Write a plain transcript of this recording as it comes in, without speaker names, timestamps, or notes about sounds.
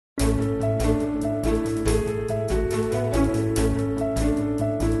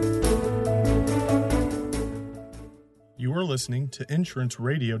for listening to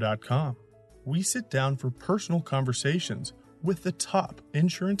InsuranceRadio.com. We sit down for personal conversations with the top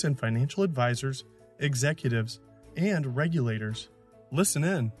insurance and financial advisors, executives, and regulators. Listen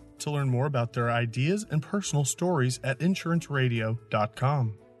in to learn more about their ideas and personal stories at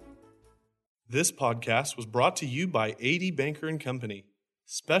InsuranceRadio.com. This podcast was brought to you by A.D. Banker & Company,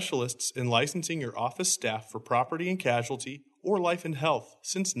 specialists in licensing your office staff for property and casualty or life and health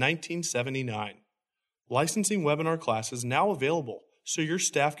since 1979. Licensing webinar classes now available so your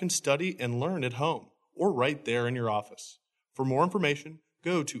staff can study and learn at home or right there in your office. For more information,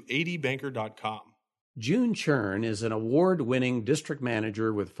 go to adbanker.com. June Churn is an award-winning district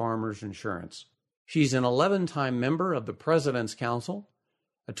manager with Farmers Insurance. She's an 11-time member of the President's Council,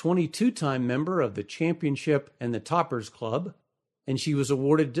 a 22-time member of the Championship and the Toppers Club, and she was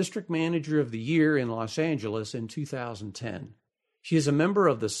awarded District Manager of the Year in Los Angeles in 2010. She is a member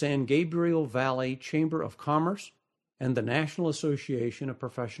of the San Gabriel Valley Chamber of Commerce and the National Association of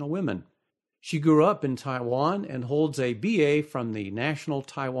Professional Women. She grew up in Taiwan and holds a BA from the National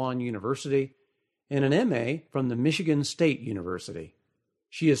Taiwan University and an MA from the Michigan State University.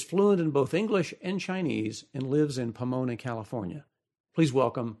 She is fluent in both English and Chinese and lives in Pomona, California. Please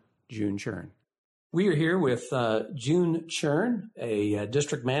welcome June Churn. We are here with June Churn, a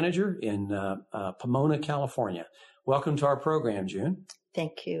district manager in Pomona, California. Welcome to our program, June.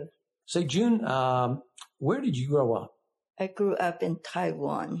 Thank you. Say, June, where did you grow up? I grew up in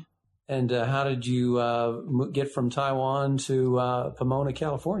Taiwan. And how did you get from Taiwan to Pomona,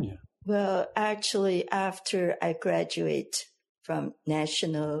 California? Well, actually, after I graduated from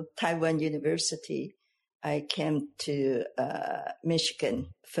National Taiwan University, I came to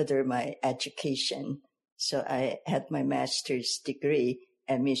Michigan further my education. So I had my master's degree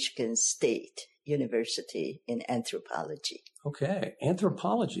at Michigan State University in anthropology. Okay,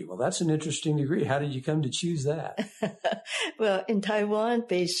 anthropology. Well, that's an interesting degree. How did you come to choose that? Well, in Taiwan,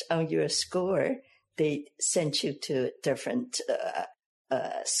 based on your score, they sent you to a different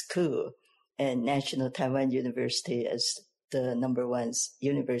school. And National Taiwan University is the number one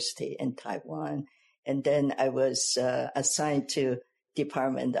university in Taiwan. And then I was assigned to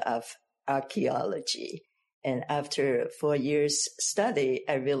Department of Archaeology. And after 4 years study,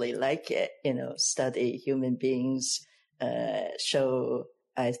 I really like it, study human beings. So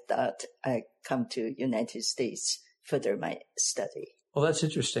I thought I'd come to United States, further my study. Well, that's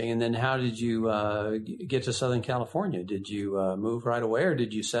interesting. And then how did you get to Southern California? Did you move right away, or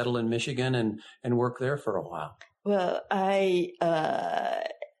did you settle in Michigan and work there for a while? Well, I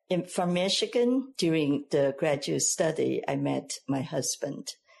from Michigan, during the graduate study, I met my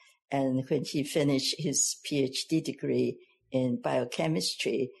husband. And when he finished his PhD degree in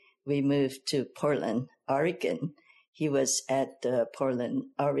biochemistry, we moved to Portland, Oregon. He was at the Portland,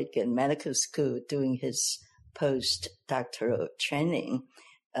 Oregon Medical School doing his postdoctoral training.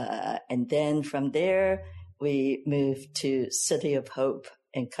 And then from there, we moved to City of Hope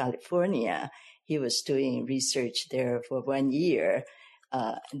in California. He was doing research there for 1 year.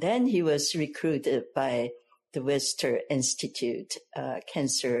 Then he was recruited by the Wistar Institute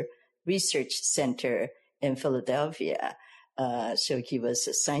Cancer Research Center in Philadelphia. So he was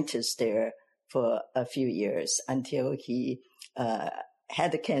a scientist there for a few years until he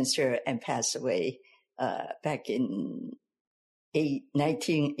had the cancer and passed away back in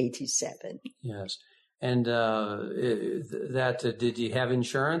 1987. Yes. And did you have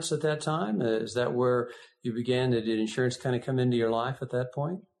insurance at that time? Is that where you began? Did insurance kind of come into your life at that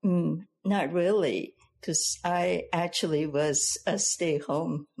point? Not really, because I actually was a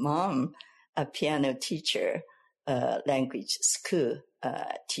stay-home mom, a piano teacher, language school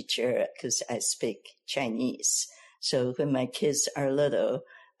teacher, because I speak Chinese. So when my kids are little,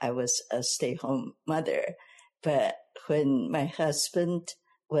 I was a stay-home mother. But when my husband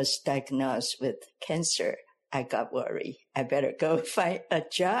was diagnosed with cancer, I got worried. I better go find a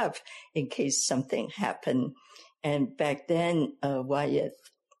job in case something happened. And back then, Wyeth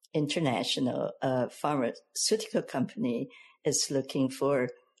International, a pharmaceutical company, is looking for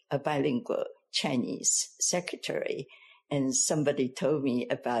a bilingual Chinese secretary. And somebody told me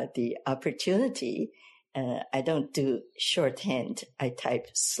about the opportunity. I don't do shorthand. I type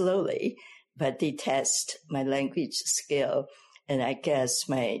slowly, but they test my language skill. And I guess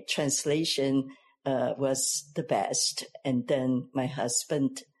my translation was the best. And then my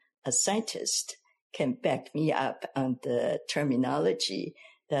husband, a scientist, can back me up on the terminology.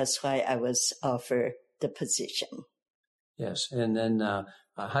 That's why I was offered the position. Yes. And then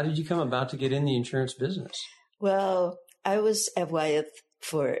how did you come about to get in the insurance business? Well, I was at Wyeth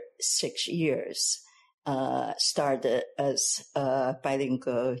for 6 years. Started as a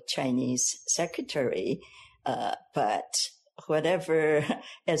bilingual Chinese secretary. But whatever,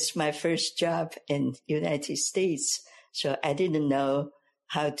 it's my first job in United States, so I didn't know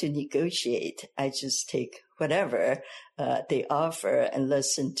how to negotiate. I just take whatever they offer and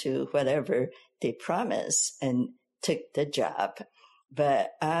listen to whatever they promise and took the job.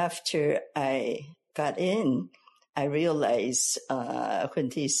 But after I got in, I realized when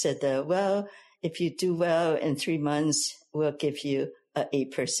they said, well, if you do well in 3 months, we'll give you an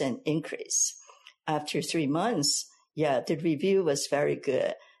 8% increase. After 3 months, the review was very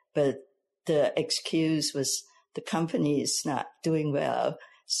good, but the excuse was the company is not doing well.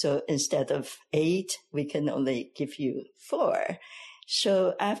 So instead of 8, we can only give you 4.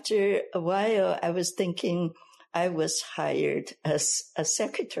 So after a while, I was thinking I was hired as a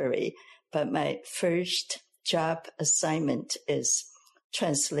secretary, but my first job assignment is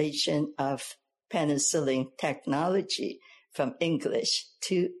translation of penicillin technology from English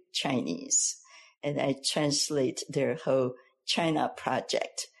to Chinese. And I translate their whole China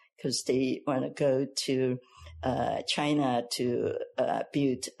project because they want to go to China to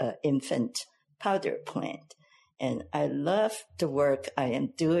build an infant powder plant. And I love the work I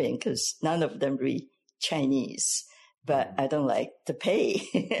am doing because none of them read Chinese, but I don't like the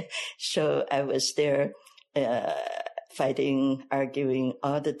pay. So I was there fighting, arguing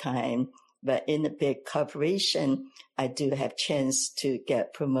all the time. But in a big corporation, I do have chance to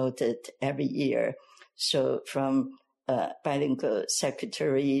get promoted every year. So from bilingual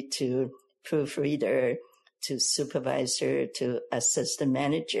secretary to proofreader to supervisor to assistant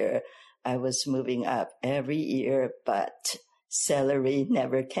manager, I was moving up every year, but salary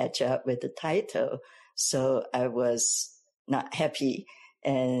never catch up with the title. So I was not happy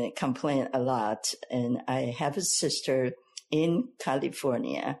and complained a lot. And I have a sister in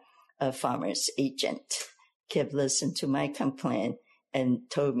California, a farmer's agent, kept listening to my complaint and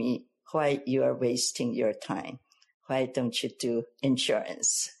told me, why you are wasting your time? Why don't you do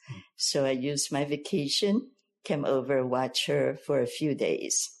insurance? So I used my vacation, came over, watch her for a few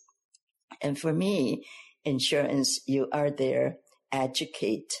days. And for me, insurance, you are there,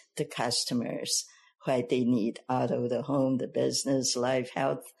 educate the customers why they need auto, the home, the business, life,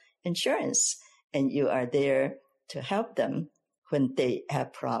 health insurance. And you are there to help them when they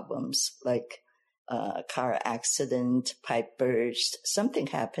have problems like car accident, pipe burst, something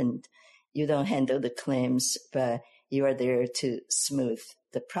happened. You don't handle the claims, but you are there to smooth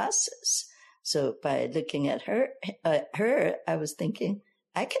the process. So by looking at her, I was thinking,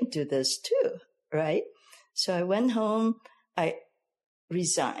 I can do this too, right? So I went home, I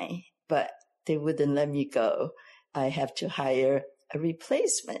resigned, but they wouldn't let me go. I have to hire a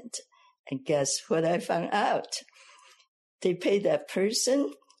replacement. And guess what I found out? They pay that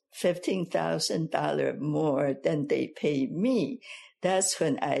person $15,000 more than they pay me. That's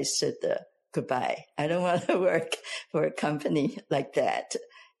when I said goodbye. I don't want to work for a company like that.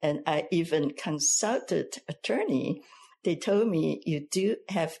 And I even consulted attorney. They told me, you do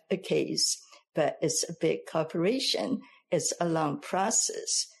have a case, but it's a big corporation. It's a long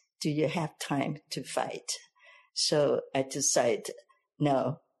process. Do you have time to fight? So I decided,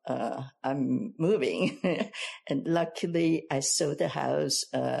 no, I'm moving. And luckily I sold the house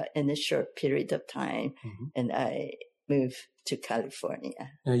in a short period of time, and I moved to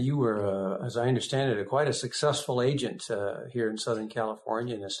California. Now you were, as I understand it, quite a successful agent here in Southern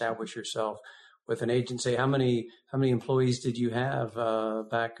California, and established yourself with an agency. How many employees did you have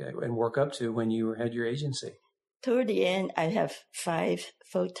back and work up to when you had your agency? Toward the end, I have 5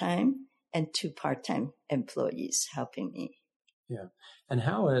 full-time and 2 part-time employees helping me. Yeah. And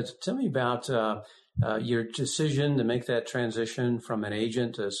how, tell me about your decision to make that transition from an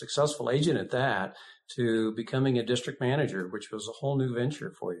agent, a successful agent at that, to becoming a district manager, which was a whole new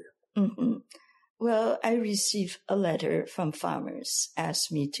venture for you. Mm-hmm. Well, I received a letter from farmers,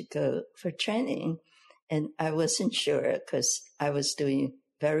 asked me to go for training, and I wasn't sure because I was doing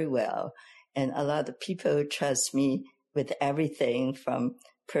very well. And a lot of people trust me with everything from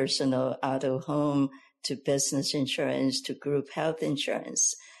personal auto, home, to business insurance, to group health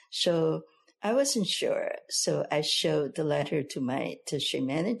insurance. So I wasn't sure. So I showed the letter to my district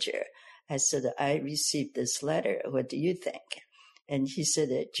manager. I said, I received this letter. What do you think? And he said,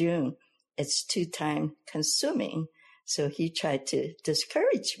 June, it's too time consuming. So he tried to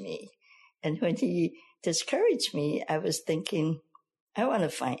discourage me. And when he discouraged me, I was thinking, I want to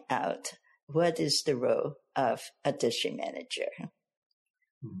find out what is the role of a district manager.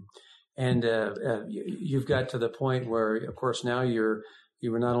 And you've got to the point where, of course, now you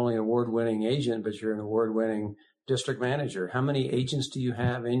were not only an award-winning agent, but you're an award-winning district manager. How many agents do you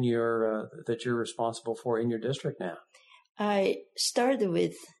have in your that you're responsible for in your district now? I started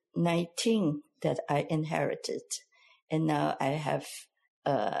with 19 that I inherited. And now I have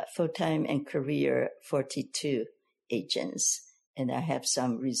full-time and career 42 agents, and I have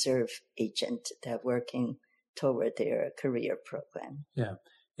some reserve agents that are working toward their career program. Yeah.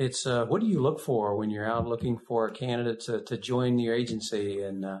 It's what do you look for when you're out looking for a candidate to join your agency,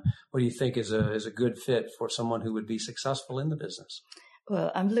 and what do you think is a good fit for someone who would be successful in the business?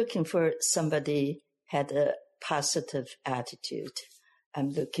 Well, I'm looking for somebody had a positive attitude. I'm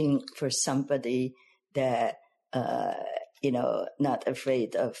looking for somebody that not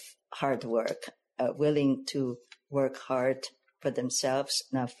afraid of hard work, willing to work hard for themselves,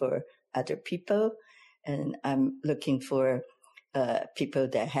 not for other people. And I'm looking for people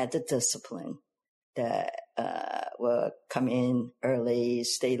that had the discipline, that will come in early,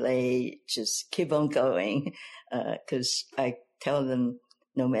 stay late, just keep on going. Because I tell them,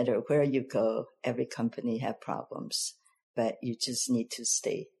 no matter where you go, every company have problems, but you just need to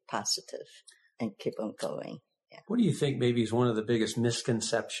stay positive and keep on going. Yeah. What do you think maybe is one of the biggest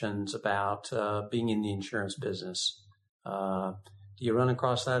misconceptions about being in the insurance business? Do you run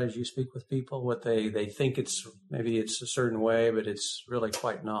across that as you speak with people? What they think maybe it's a certain way, but it's really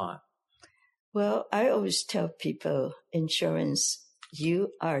quite not. Well, I always tell people, insurance,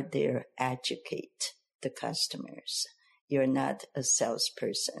 you are there to educate the customers. You're not a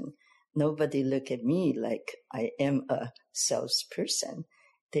salesperson. Nobody look at me like I am a salesperson.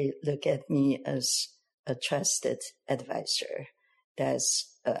 They look at me as a trusted advisor.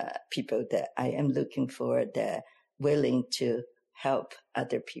 That's people that I am looking for, that willing to help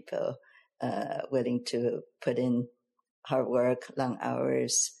other people, willing to put in hard work, long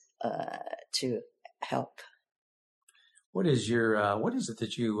hours, to help. What is it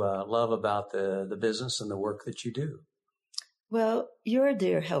that you love about the business and the work that you do? Well, you're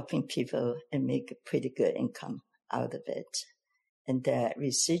there helping people and make a pretty good income out of it. And that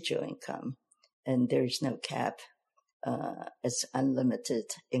residual income, and there's no cap. It's unlimited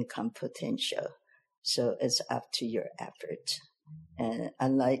income potential. So it's up to your effort. And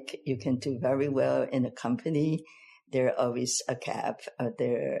unlike you can do very well in a company, there always a cap, or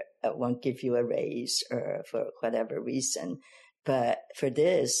there won't give you a raise, or for whatever reason. But for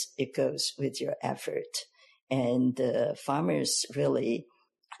this, it goes with your effort. And farmers really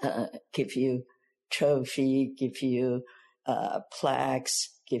give you trophy, give you plaques,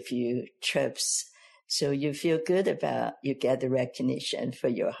 give you trips. So you feel good about, you get the recognition for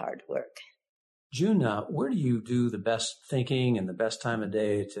your hard work. June, where do you do the best thinking and the best time of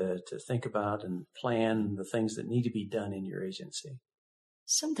day to think about and plan the things that need to be done in your agency?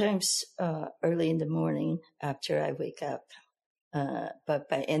 Sometimes early in the morning after I wake up. But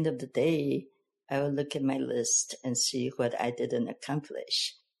by end of the day, I will look at my list and see what I didn't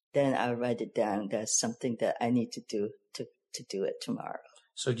accomplish. Then I'll write it down. That's something that I need to do to do it tomorrow.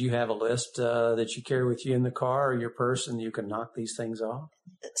 So do you have a list that you carry with you in the car or your purse, and you can knock these things off?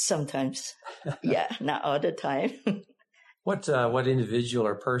 Sometimes. Yeah, not all the time. What individual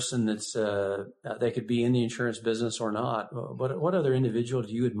or person that's they could be in the insurance business or not? What other individual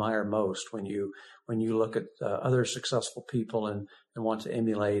do you admire most when you look at other successful people and want to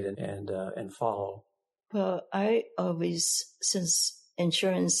emulate and follow? Well, I always, since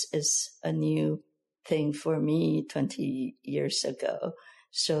insurance is a new thing for me 20 years ago,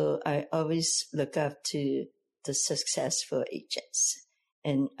 so I always look up to the successful agents,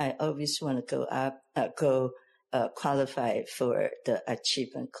 and I always want to qualify for the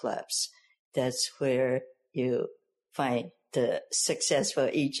achievement clubs. That's where you find the successful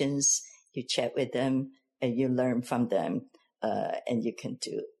agents, you chat with them, and you learn from them, and you can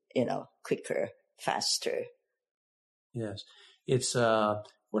do, quicker, faster. Yes. It's,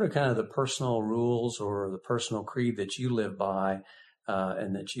 what are kind of the personal rules or the personal creed that you live by,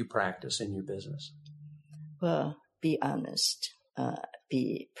 and that you practice in your business? Well, be honest,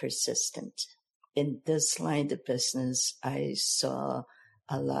 be persistent. In this line of business, I saw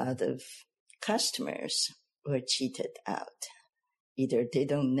a lot of customers were cheated out. Either they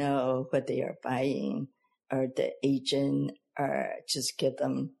don't know what they are buying, or the agent just give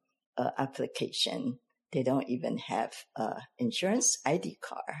them an application. They don't even have insurance ID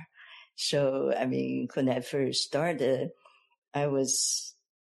card. So, when I first started, I was,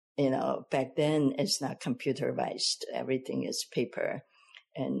 back then it's not computerized. Everything is paper.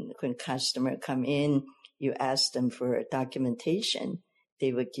 And when customers come in, you ask them for documentation,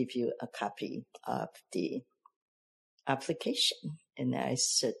 they would give you a copy of the application. And I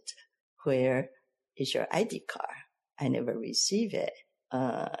said, where is your ID card? I never received it.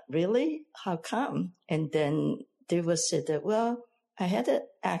 Really? How come? And then they would say that, well, I had an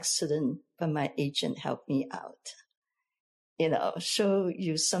accident, but my agent helped me out. so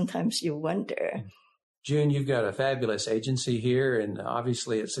sometimes you wonder. June, you've got a fabulous agency here, and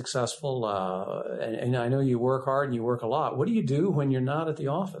obviously it's successful. And I know you work hard and you work a lot. What do you do when you're not at the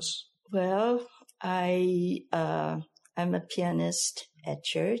office? Well, I'm a pianist at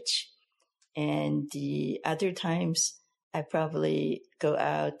church, and the other times I probably go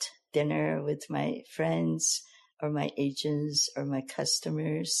out dinner with my friends or my agents or my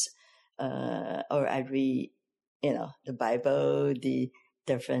customers, or I read, the Bible, the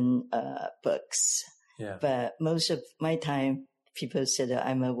different books. Yeah. But most of my time, people say that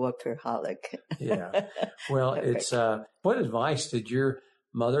I'm a workaholic. Yeah. Well, it's what advice did your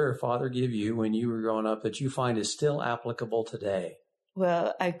mother or father give you when you were growing up that you find is still applicable today?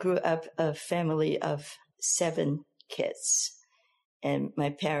 Well, I grew up a family of 7 kids, and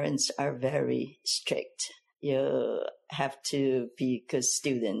my parents are very strict. You have to be a good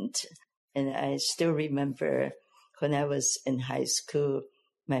student. And I still remember when I was in high school,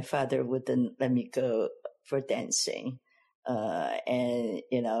 my father wouldn't let me go for dancing. And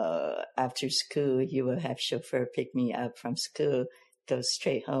after school, he would have chauffeur pick me up from school, go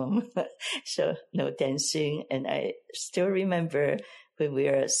straight home. So no dancing. And I still remember when we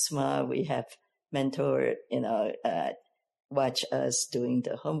were small, we have mentor, watch us doing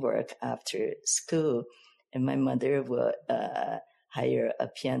the homework after school. And my mother would hire a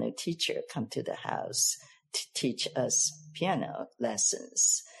piano teacher come to the house to teach us piano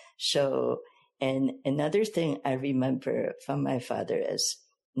lessons. So, and another thing I remember from my father is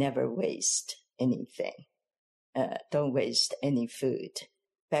never waste anything. Don't waste any food.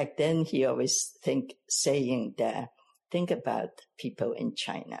 Back then, he always saying that, think about people in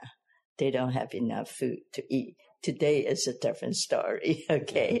China. They don't have enough food to eat. Today is a different story,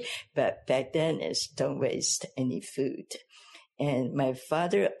 okay? Yes. But back then is don't waste any food. And my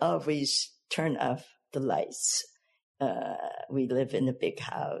father always turned off the lights. We live in a big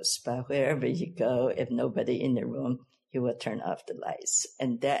house, but wherever you go, if nobody in the room, he will turn off the lights.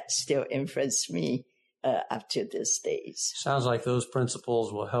 And that still influenced me up to this days. Sounds like those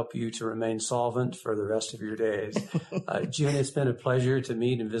principles will help you to remain solvent for the rest of your days. June, it's been a pleasure to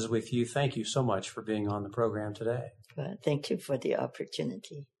meet and visit with you. Thank you so much for being on the program today. Well, thank you for the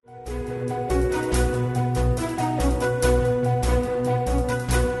opportunity.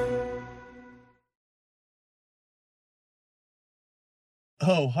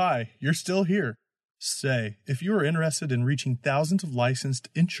 Oh, hi, you're still here. Say, if you are interested in reaching thousands of licensed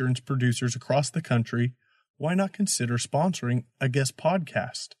insurance producers across the country, why not consider sponsoring a guest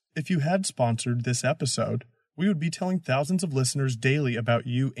podcast? If you had sponsored this episode, we would be telling thousands of listeners daily about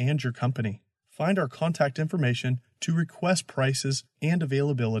you and your company. Find our contact information to request prices and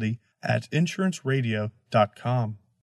availability at insuranceradio.com.